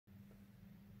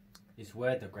It's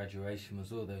weird that graduation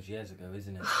was all those years ago,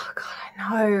 isn't it? Oh God,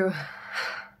 I know.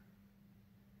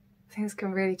 Things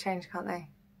can really change, can't they?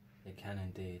 They can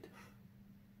indeed.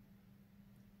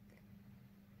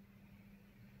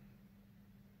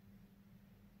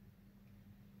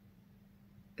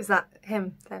 Is that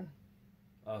him then?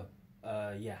 Oh,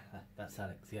 yeah, that's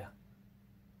Alex, yeah.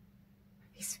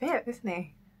 He's fit, isn't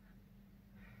he?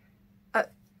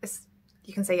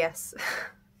 You can say yes.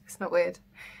 It's not weird.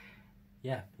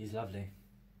 Yeah, he's lovely.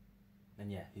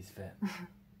 And yeah, he's fit.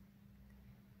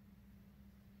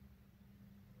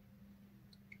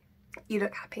 You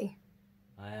look happy.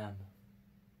 I am.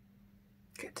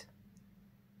 Good.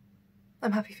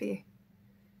 I'm happy for you.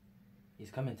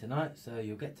 He's coming tonight, so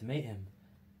you'll get to meet him.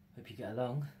 Hope you get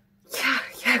along.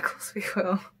 Yeah, of course we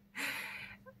will.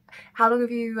 How long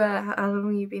have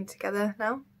you been together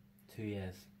now? 2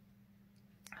 years.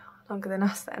 Longer than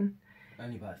us then.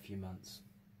 Only by a few months.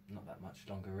 Not that much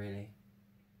longer, really.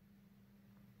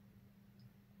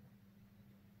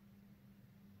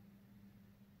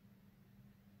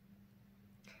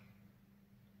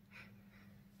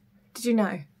 Did you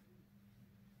know?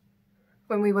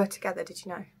 When we were together, did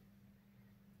you know?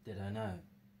 Did I know?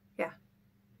 Yeah.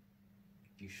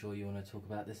 You sure you want to talk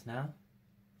about this now?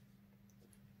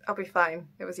 I'll be fine.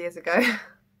 It was years ago.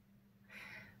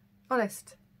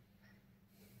 Honest.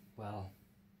 Well,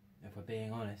 if we're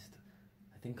being honest,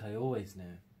 I think I always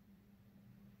knew.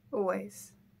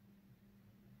 Always.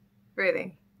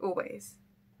 Really? Always?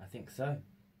 I think so.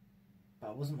 But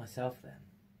I wasn't myself then.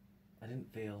 I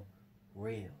didn't feel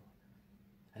real.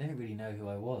 I didn't really know who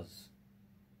I was.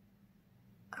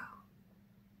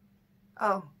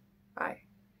 Oh, right.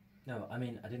 No, I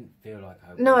mean, I didn't feel like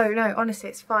I was. No, honestly,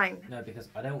 it's fine. No, because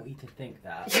I don't want you to think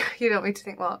that. You don't want me to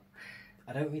think what?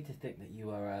 I don't want you to think that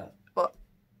you are a... What?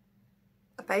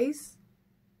 A phase?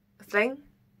 A fling?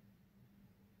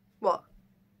 What?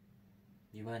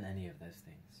 You weren't any of those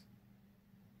things.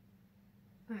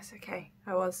 That's okay.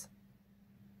 I was.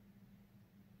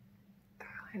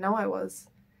 I know I was.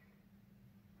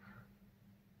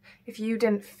 If you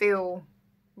didn't feel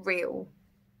real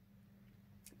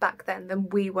back then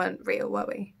we weren't real, were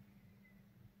we?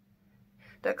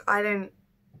 Look, I don't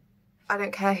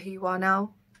care who you are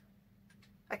now.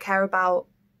 I care about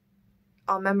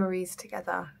our memories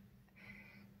together.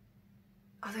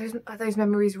 Are those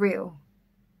memories real?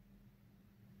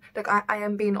 Look, I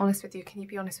am being honest with you. Can you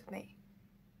be honest with me?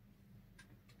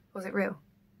 Was it real?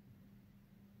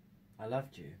 I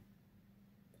loved you.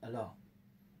 A lot.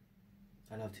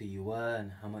 I loved who you were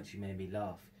and how much you made me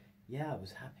laugh. Yeah, I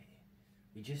was happy.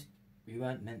 We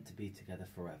weren't meant to be together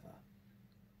forever.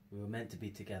 We were meant to be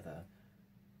together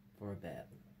for a bit.